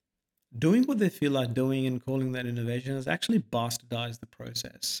doing what they feel like doing and calling that innovation has actually bastardized the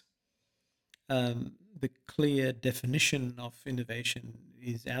process. The clear definition of innovation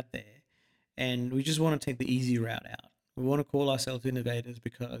is out there, and we just want to take the easy route out. We want to call ourselves innovators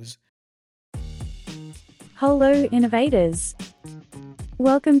because Hello, innovators.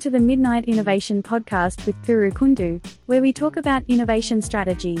 Welcome to the Midnight Innovation Podcast with Puru Kundu, where we talk about innovation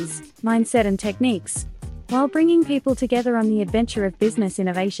strategies, mindset, and techniques, while bringing people together on the adventure of business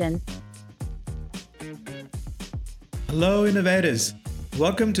innovation. hello, innovators.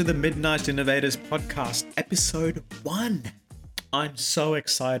 Welcome to the Midnight Innovators Podcast, episode 1. I'm so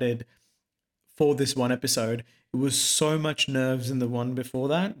excited for this one episode. It was so much nerves in the one before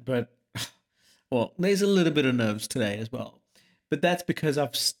that, but well, there's a little bit of nerves today as well. But that's because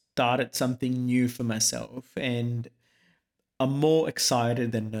I've started something new for myself and I'm more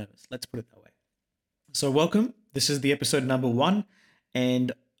excited than nervous. Let's put it that way. So, welcome. This is the episode number 1.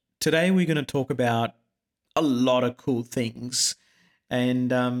 And today we're going to talk about a lot of cool things.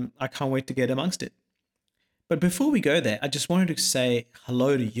 And I can't wait to get amongst it. But before we go there, I just wanted to say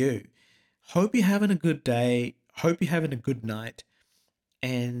hello to you. Hope you're having a good day. Hope you're having a good night.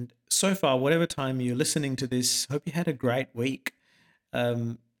 And so far, whatever time you're listening to this, hope you had a great week.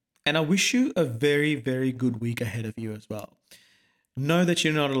 Um, and I wish you a very, very good week ahead of you as well. Know that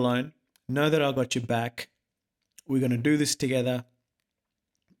you're not alone. Know that I got your back. We're going to do this together.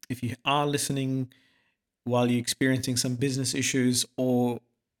 If you are listening while you're experiencing some business issues or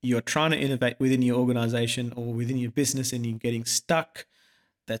you're trying to innovate within your organization or within your business and you're getting stuck,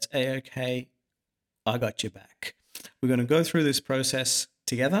 that's A-okay. I got your back. We're going to go through this process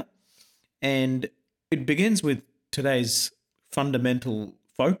together. And it begins with today's fundamental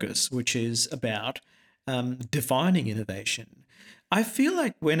focus, which is about defining innovation. I feel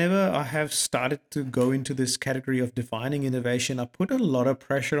like whenever I have started to go into this category of defining innovation, I put a lot of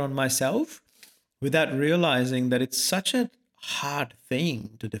pressure on myself without realizing that it's such a hard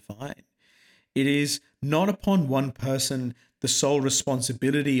thing to define. It is not upon one person, the sole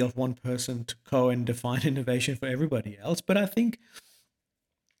responsibility of one person to go and define innovation for everybody else. But I think,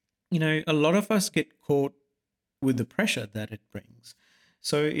 a lot of us get caught with the pressure that it brings.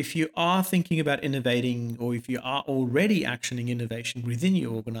 So if you are thinking about innovating, or if you are already actioning innovation within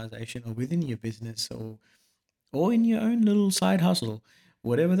your organization or within your business or in your own little side hustle,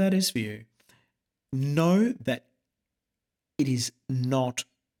 whatever that is for you, know that it is not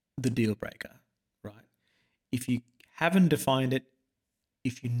the deal breaker, right? If you haven't defined it,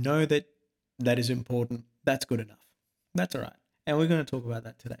 if you know that that is important, that's good enough. That's all right. And we're going to talk about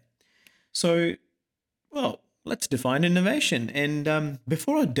that today. So, well, let's define innovation. And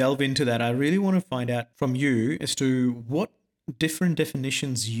before I delve into that, I really want to find out from you as to what different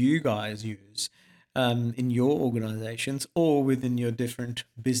definitions you guys use in your organizations or within your different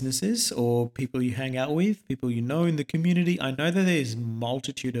businesses or people you hang out with, people you know in the community. I know that there's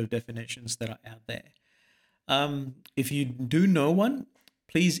multitude of definitions that are out there. If you do know one,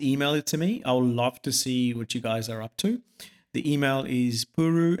 please email it to me. I would love to see what you guys are up to. The email is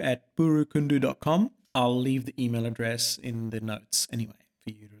puru@purukundu.com. I'll leave the email address in the notes anyway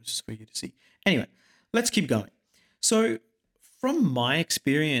for you to see. Anyway, let's keep going. So, from my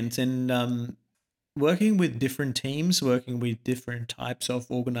experience and working with different teams, working with different types of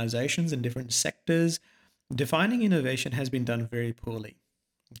organizations and different sectors, defining innovation has been done very poorly.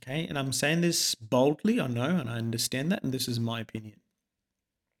 Okay, and I'm saying this boldly, I know, and I understand that, and this is my opinion.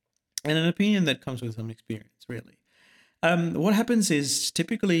 And an opinion that comes with some experience, really. What happens is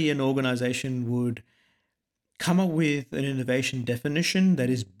typically an organization would come up with an innovation definition that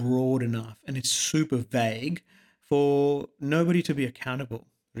is broad enough and it's super vague for nobody to be accountable,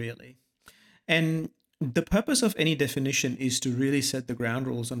 really. And the purpose of any definition is to really set the ground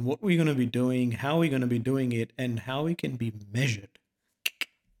rules on what we're going to be doing, how we're going to be doing it, and how we can be measured.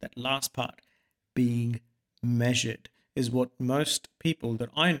 That last part, being measured, is what most people that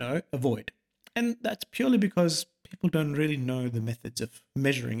I know avoid. And that's purely because people don't really know the methods of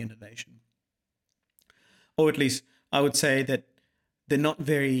measuring innovation. Or at least I would say that they're not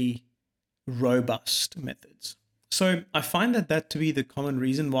very robust methods. So I find that to be the common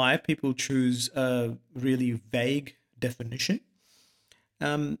reason why people choose a really vague definition.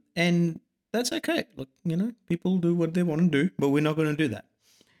 And that's okay. Look, people do what they want to do, but we're not going to do that.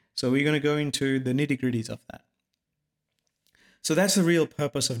 So we're going to go into the nitty-gritties of that. So that's the real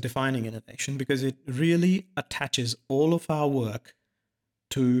purpose of defining innovation, because it really attaches all of our work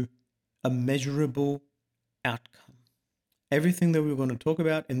to a measurable outcome. Everything that we're going to talk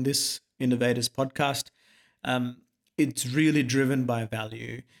about in this Innovators podcast, it's really driven by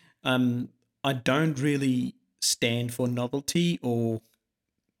value. I don't really stand for novelty or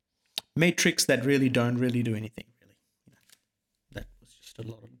matrix that really don't really do anything, really. You know, that was just a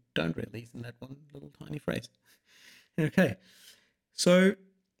lot of don't really in that one little tiny phrase. Okay. So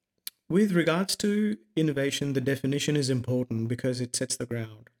with regards to innovation, the definition is important because it sets the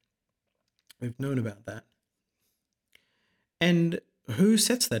ground. We've known about that. And who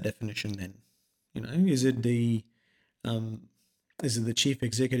sets that definition then? You know, is it the chief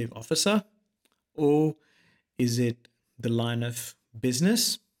executive officer, or is it the line of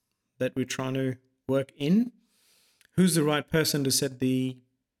business that we're trying to work in? Who's the right person to set the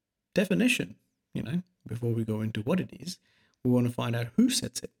definition? You know, before we go into what it is, we want to find out who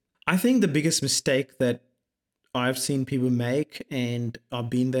sets it. I think the biggest mistake that I've seen people make, and I've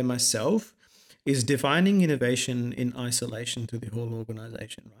been there myself, is defining innovation in isolation to the whole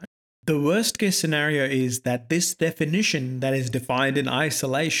organization, right? The worst case scenario is that this definition that is defined in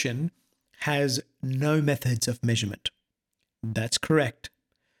isolation has no methods of measurement. That's correct.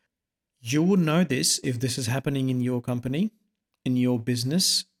 You will know this if this is happening in your company, in your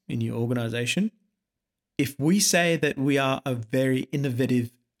business, in your organization. If we say that we are a very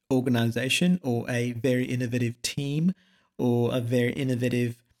innovative organization or a very innovative team or a very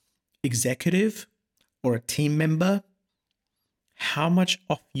innovative executive or a team member, how much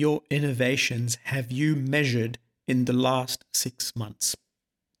of your innovations have you measured in the last 6 months?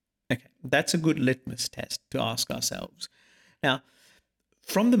 Okay, that's a good litmus test to ask ourselves. Now,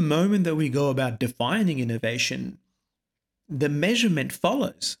 from the moment that we go about defining innovation, the measurement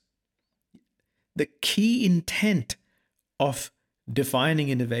follows. The key intent of defining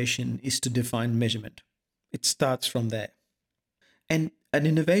innovation is to define measurement. It starts from there. And an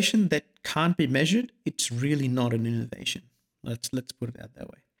innovation that can't be measured, it's really not an innovation. Let's put it out that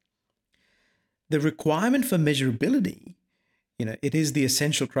way. The requirement for measurability, it is the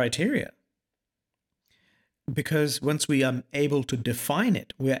essential criteria. Because once we are able to define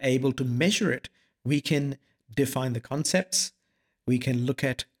it, we are able to measure it, we can define the concepts, we can look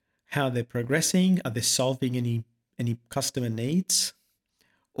at how they're progressing, are they solving any customer needs,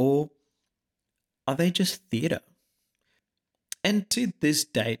 or are they just theatre? And to this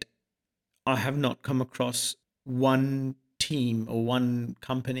date, I have not come across one team or one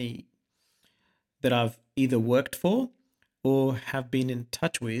company that I've either worked for or have been in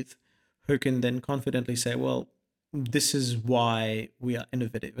touch with who can then confidently say, well, this is why we are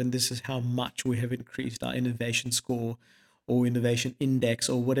innovative and this is how much we have increased our innovation score or innovation index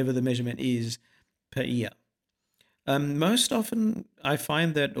or whatever the measurement is per year. Most often, I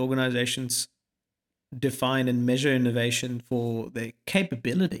find that organizations define and measure innovation for their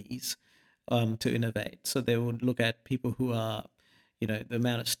capabilities to innovate. So they would look at people who are, the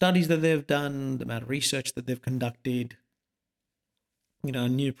amount of studies that they've done, the amount of research that they've conducted, a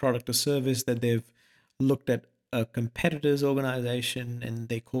new product or service that they've looked at a competitor's organization and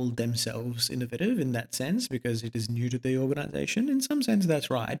they call themselves innovative in that sense because it is new to the organization. In some sense, that's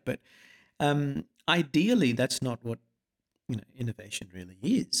right. But ideally, that's not what innovation really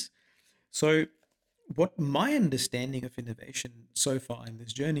is. So what my understanding of innovation so far in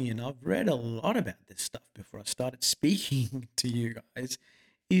this journey, and I've read a lot about this stuff before I started speaking to you guys,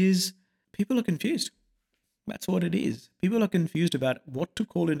 is people are confused. That's what it is. People are confused about what to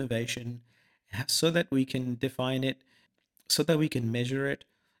call innovation so that we can define it, so that we can measure it,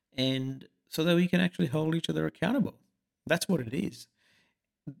 and so that we can actually hold each other accountable. That's what it is.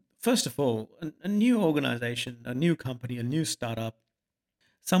 First of all, a new organization, a new company, a new startup,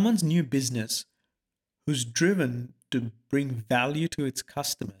 someone's new business who's driven to bring value to its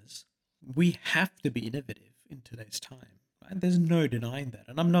customers, we have to be innovative in today's time. Right? There's no denying that.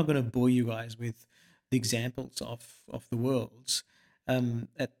 And I'm not going to bore you guys with the examples of the worlds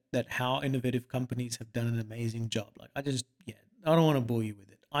at how innovative companies have done an amazing job. Like I don't want to bore you with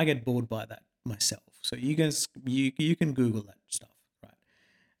it. I get bored by that myself. So you guys, you can Google that stuff,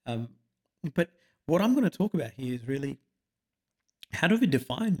 right? But what I'm going to talk about here is really how do we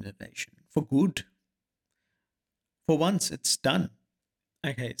define innovation for good? For once, it's done.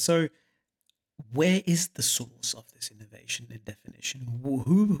 Okay, so where is the source of this innovation and definition?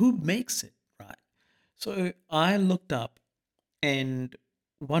 Who makes it, right? So I looked up, and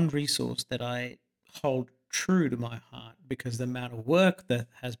one resource that I hold true to my heart because the amount of work that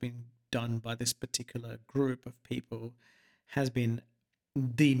has been done by this particular group of people has been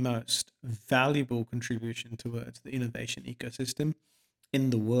the most valuable contribution towards the innovation ecosystem in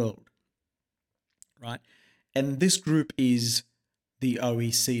the world, right? And this group is the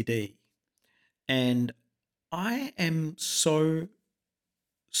OECD. And I am so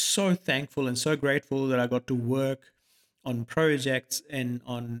thankful and so grateful that I got to work on projects and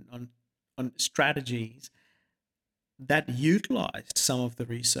on strategies that utilized some of the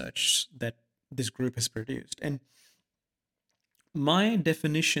research that this group has produced. And my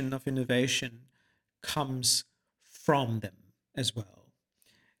definition of innovation comes from them as well,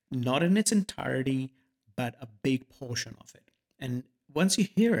 not in its entirety, but a big portion of it. And once you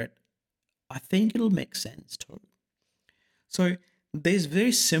hear it, I think it'll make sense too. So there's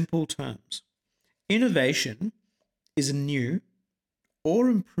very simple terms. Innovation is a new or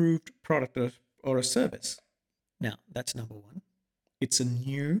improved product or a service. Now, that's number one. It's a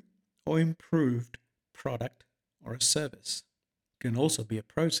new or improved product or a service. It can also be a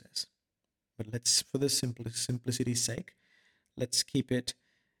process. But let's, for the simplicity's sake, let's keep it.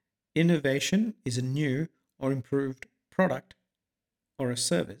 Innovation is a new or improved product or a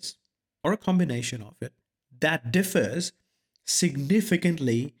service, or a combination of it, that differs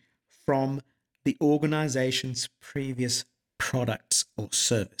significantly from the organization's previous products or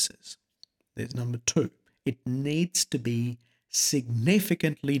services. There's number two. It needs to be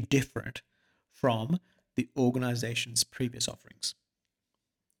significantly different from the organization's previous offerings.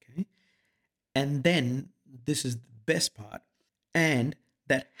 Okay. And then this is the best part, and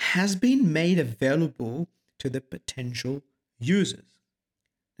that has been made available to the potential users.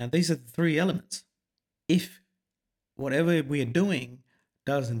 Now, these are the three elements. If whatever we are doing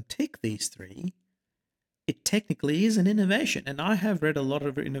doesn't tick these three, it technically is an innovation. And I have read a lot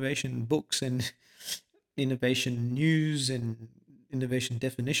of innovation books and innovation news and innovation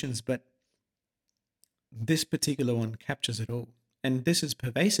definitions, but this particular one captures it all. And this is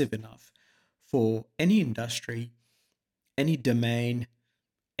pervasive enough for any industry, any domain,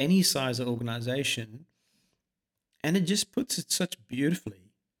 any size of organization. And it just puts it such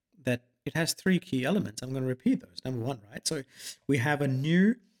beautifully that it has three key elements. I'm going to repeat those. Number one, right? So we have a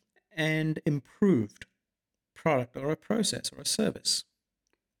new and improved product or a process or a service.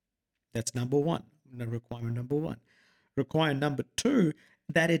 That's number one, requirement number one. Requirement number two,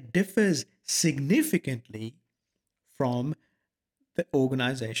 that it differs significantly from the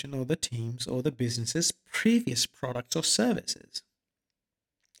organization or the teams or the business's previous products or services.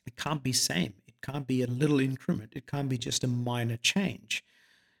 It can't be same. It can't be a little increment. It can't be just a minor change.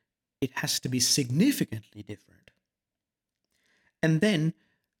 It has to be significantly different. And then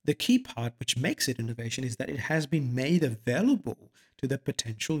the key part which makes it innovation is that it has been made available to the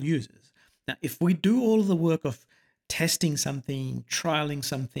potential users. Now, if we do all of the work of testing something, trialing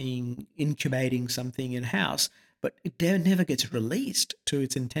something, incubating something in-house, but it never gets released to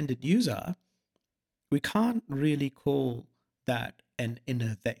its intended user, we can't really call that an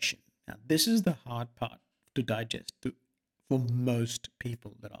innovation. Now, this is the hard part to digest for most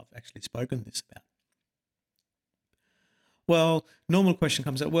people that I've actually spoken this about. Well, normal question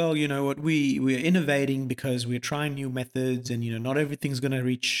comes up, well, you know what, we're innovating because we're trying new methods and, you know, not everything's going to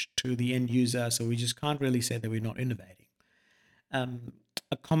reach to the end user, so we just can't really say that we're not innovating.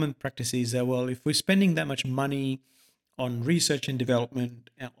 A common practice is that, well, if we're spending that much money on research and development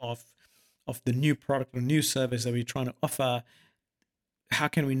of the new product or new service that we're trying to offer, how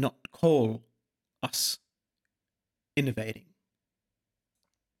can we not call us innovating?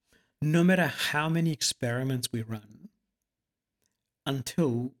 No matter how many experiments we run,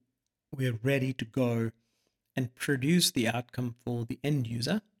 until we're ready to go and produce the outcome for the end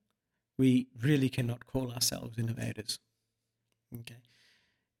user, we really cannot call ourselves innovators. Okay.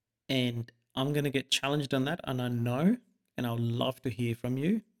 And I'm going to get challenged on that, and I know, and I would love to hear from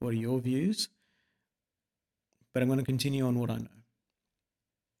you. What are your views? But I'm going to continue on what I know.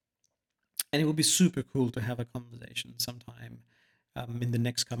 And it will be super cool to have a conversation sometime in the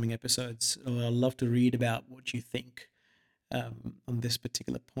next coming episodes. I'd love to read about what you think on this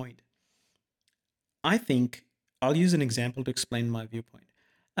particular point. I think I'll use an example to explain my viewpoint.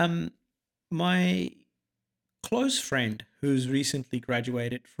 My close friend who's recently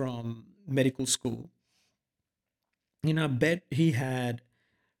graduated from medical school, you know, I bet he had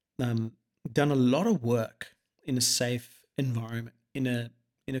done a lot of work in a safe environment, in a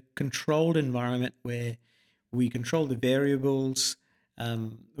controlled environment where we control the variables.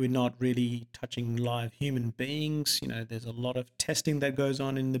 We're not really touching live human beings. You know, there's a lot of testing that goes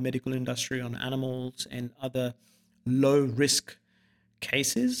on in the medical industry on animals and other low risk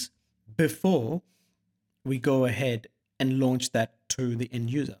cases before we go ahead and launch that to the end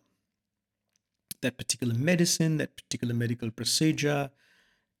user. That particular medicine, that particular medical procedure,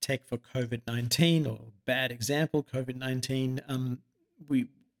 take for COVID-19, or bad example, COVID-19,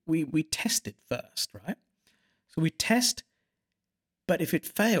 we test it first, right? So we test, but if it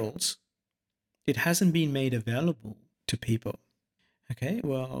fails, it hasn't been made available to people. Okay,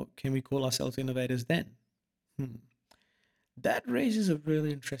 well, can we call ourselves innovators then? That raises a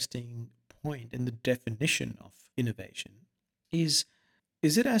really interesting point in the definition of innovation is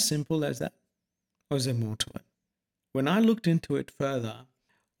it as simple as that? Or is there more to it? When I looked into it further,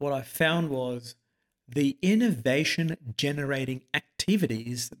 what I found was the innovation generating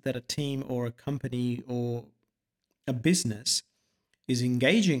activities that a team or a company or a business is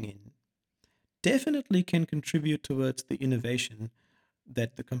engaging in definitely can contribute towards the innovation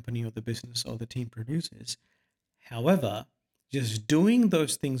that the company or the business or the team produces. However, just doing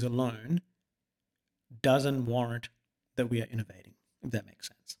those things alone doesn't warrant that we are innovating, if that makes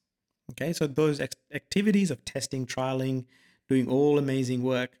sense. Okay, so those activities of testing, trialing, doing all amazing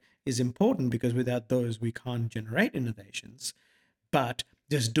work is important, because without those, we can't generate innovations. But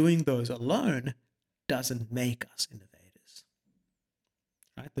just doing those alone doesn't make us innovators,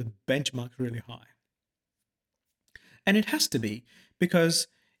 right? The benchmark's really high. And it has to be, because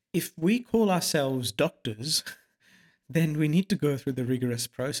if we call ourselves doctors, then we need to go through the rigorous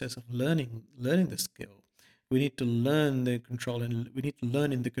process of learning the skill. We need to learn the control, and we need to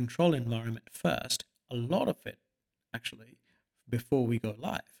learn in the control environment first, a lot of it actually, before we go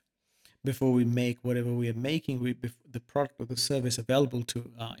live, before we make whatever we are making, the product or the service available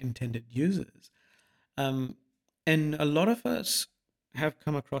to our intended users. And a lot of us have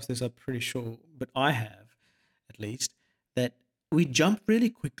come across this, I'm pretty sure, but I have at least, that we jump really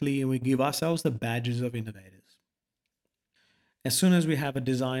quickly and we give ourselves the badges of innovators. As soon as we have a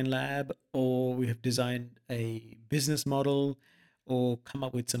design lab, or we have designed a business model, or come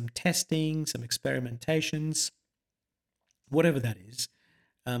up with some testing, some experimentations, whatever that is,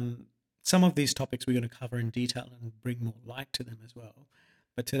 some of these topics we're going to cover in detail and bring more light to them as well.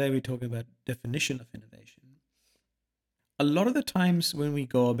 But today we're talking about definition of innovation. A lot of the times when we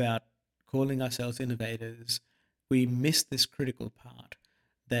go about calling ourselves innovators, we miss this critical part,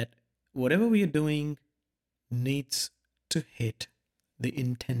 that whatever we are doing needs to hit the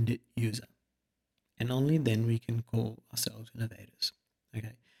intended user. And only then we can call ourselves innovators.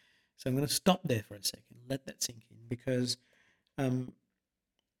 Okay. So I'm going to stop there for a second, let that sink in, because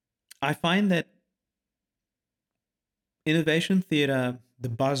I find that innovation theater, the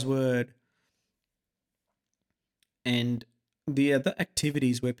buzzword, and the other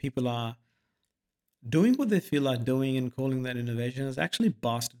activities where people are doing what they feel like doing and calling that innovation has actually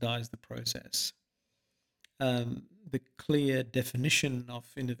bastardized the process. The clear definition of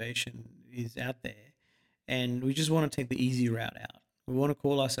innovation is out there, and we just want to take the easy route out. We want to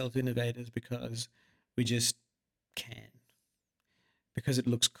call ourselves innovators because we just can, because it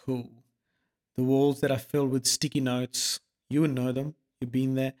looks cool. The walls that are filled with sticky notes, you would know them, you've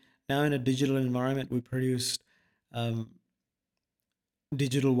been there. Now in a digital environment, we produced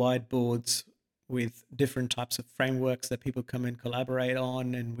digital whiteboards with different types of frameworks that people come and collaborate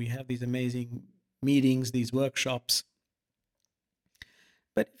on, and we have these amazing meetings, these workshops.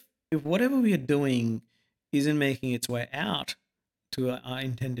 But if whatever we are doing isn't making its way out to our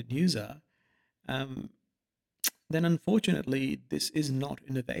intended user, then unfortunately this is not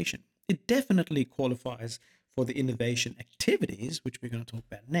innovation. It definitely qualifies for the innovation activities, which we're going to talk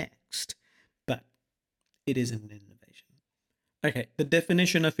about next, but it isn't an innovation. Okay, the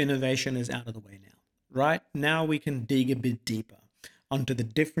definition of innovation is out of the way now, right? Now we can dig a bit deeper onto the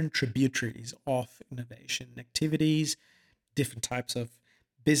different tributaries of innovation activities, different types of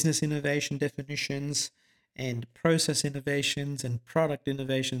business innovation definitions, and process innovations and product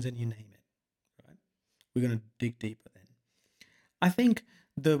innovations, and you name it, right? We're going to dig deeper then. I think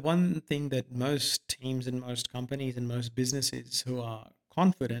the one thing that most teams and most companies and most businesses who are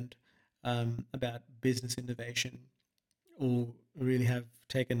confident about business innovation, or really have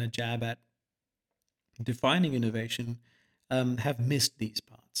taken a jab at defining innovation, have missed these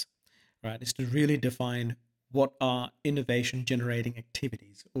parts, right? Is to really define what are innovation generating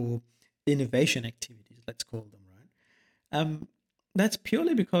activities, or innovation activities, let's call them, right? That's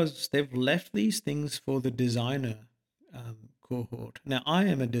purely because they've left these things for the designer cohort. Now, I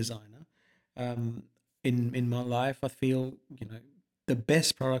am a designer. In my life, I feel, the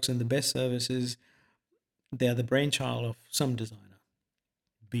best products and the best services, they're the brainchild of some designer,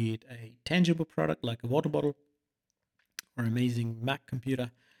 be it a tangible product like a water bottle or an amazing Mac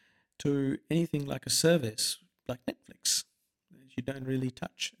computer, to anything like a service like Netflix that you don't really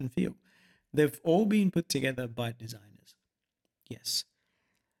touch and feel. They've all been put together by designers, yes.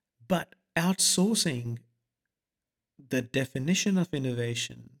 But outsourcing the definition of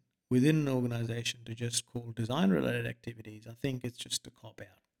innovation within an organization to just call design-related activities, I think it's just a cop-out.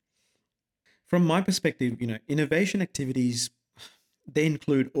 From my perspective, innovation activities, they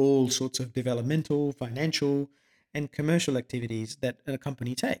include all sorts of developmental, financial, and commercial activities that a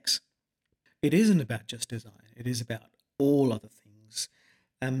company takes. It isn't about just design. It is about all other things.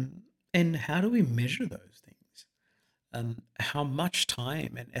 And how do we measure those things? How much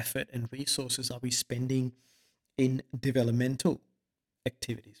time and effort and resources are we spending in developmental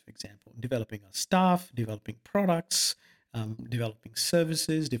activities, for example, developing our staff, developing products, developing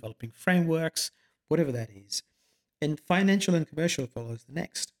services, developing frameworks, whatever that is. And financial and commercial follows the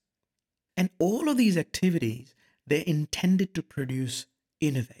next. And all of these activities, they're intended to produce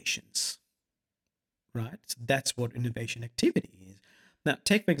innovations, right? So that's what innovation activity is. Now,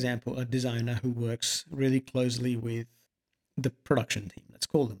 take, for example, a designer who works really closely with the production team. Let's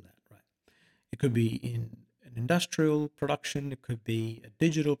call them that, right? It could be in an industrial production, it could be a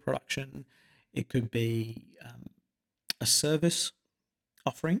digital production, it could be a service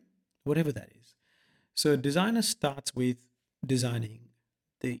offering, whatever that is. So a designer starts with designing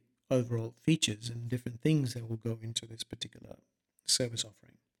the overall features and different things that will go into this particular service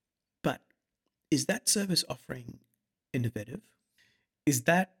offering. But is that service offering innovative? Is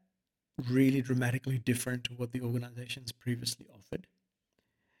that really dramatically different to what the organization's previously offered?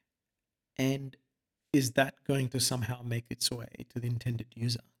 And is that going to somehow make its way to the intended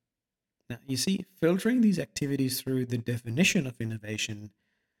user? Now, you see, filtering these activities through the definition of innovation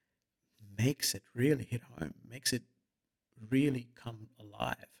makes it really hit home, makes it really come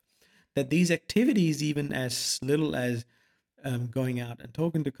alive. That these activities, even as little as going out and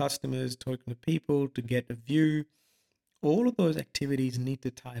talking to customers, talking to people to get a view, all of those activities need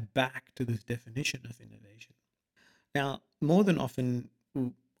to tie back to this definition of innovation. Now, more than often,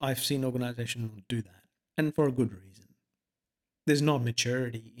 I've seen organizations not do that, and for a good reason. There's no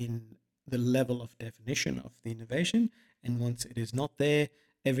maturity in the level of definition of the innovation, and once it is not there,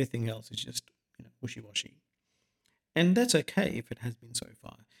 everything else is just wishy-washy. And that's okay if it has been so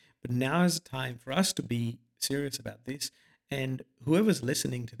far. But now is the time for us to be serious about this. And whoever's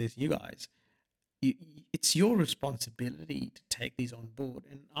listening to this, you guys, it's your responsibility to take these on board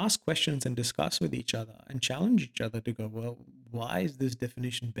and ask questions and discuss with each other and challenge each other to go, well, why is this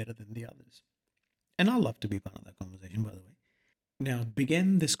definition better than the others? And I'd love to be part of that conversation, by the way. Now,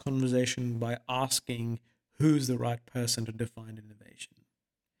 begin this conversation by asking who's the right person to define innovation.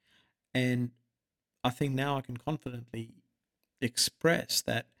 And I think now I can confidently express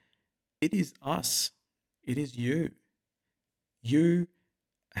that it is us, it is you. You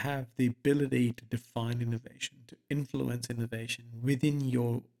have the ability to define innovation, to influence innovation within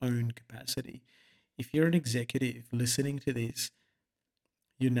your own capacity. If you're an executive listening to this,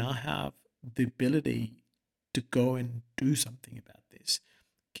 you now have the ability to go and do something about this.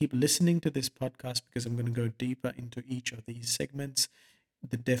 Keep listening to this podcast because I'm going to go deeper into each of these segments,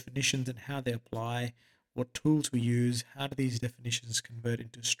 the definitions and how they apply, what tools we use, how do these definitions convert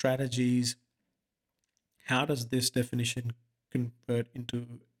into strategies, how does this definition convert into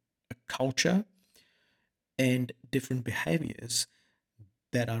a culture and different behaviors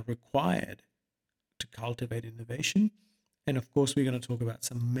that are required to cultivate innovation. And of course, we're going to talk about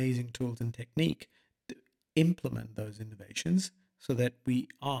some amazing tools and technique to implement those innovations so that we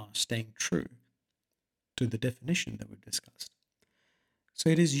are staying true to the definition that we've discussed. So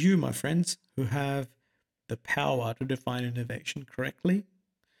it is you, my friends, who have the power to define innovation correctly.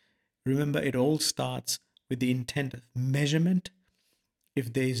 Remember, it all starts with the intent of measurement.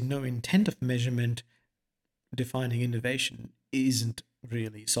 If there is no intent of measurement, defining innovation isn't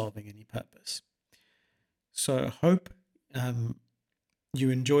really solving any purpose. So I hope you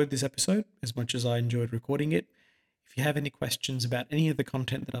enjoyed this episode as much as I enjoyed recording it. If you have any questions about any of the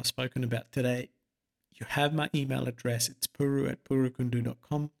content that I've spoken about today, you have my email address. It's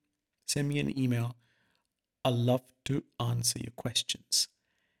puru@purukundu.com. Send me an email. I love to answer your questions.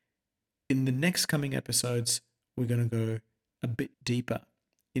 In the next coming episodes, we're going to go a bit deeper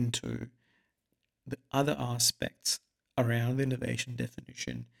into the other aspects around the innovation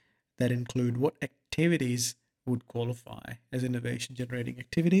definition that include what activities would qualify as innovation generating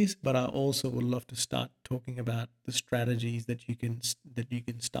activities, but I also would love to start talking about the strategies that you can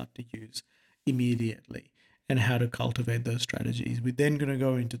start to use immediately and how to cultivate those strategies. We're then going to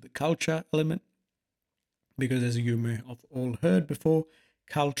go into the culture element because, as you may have all heard before,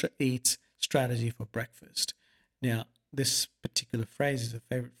 culture eats strategy for breakfast. Now, this particular phrase is a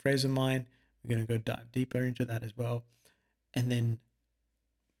favorite phrase of mine. We're going to go dive deeper into that as well. And then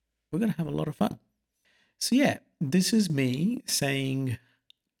we're going to have a lot of fun. So yeah, this is me saying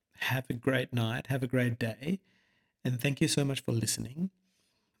have a great night, have a great day, and thank you so much for listening.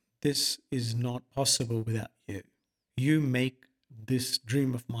 This is not possible without you. You make this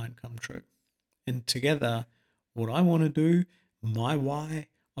dream of mine come true. And together, what I want to do, my why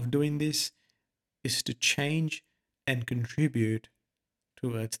of doing this is to change and contribute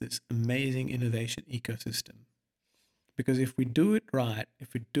towards this amazing innovation ecosystem. Because if we do it right,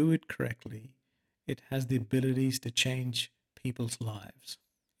 if we do it correctly, it has the abilities to change people's lives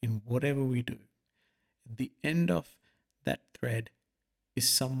in whatever we do. At the end of that thread is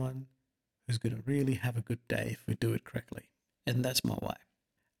someone who's going to really have a good day if we do it correctly. And that's my why.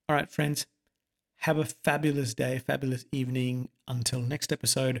 All right, friends, have a fabulous day, fabulous evening. Until next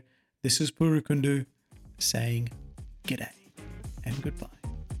episode, this is Puru Kundu saying g'day and goodbye.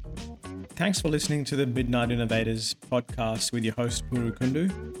 Thanks for listening to the Midnight Innovators podcast with your host, Puru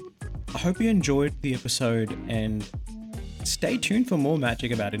Kundu. I hope you enjoyed the episode and stay tuned for more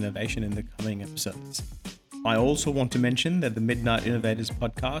magic about innovation in the coming episodes. I also want to mention that the Midnight Innovators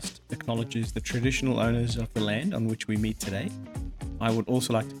podcast acknowledges the traditional owners of the land on which we meet today. I would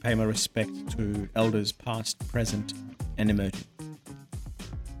also like to pay my respect to elders past, present, and emerging.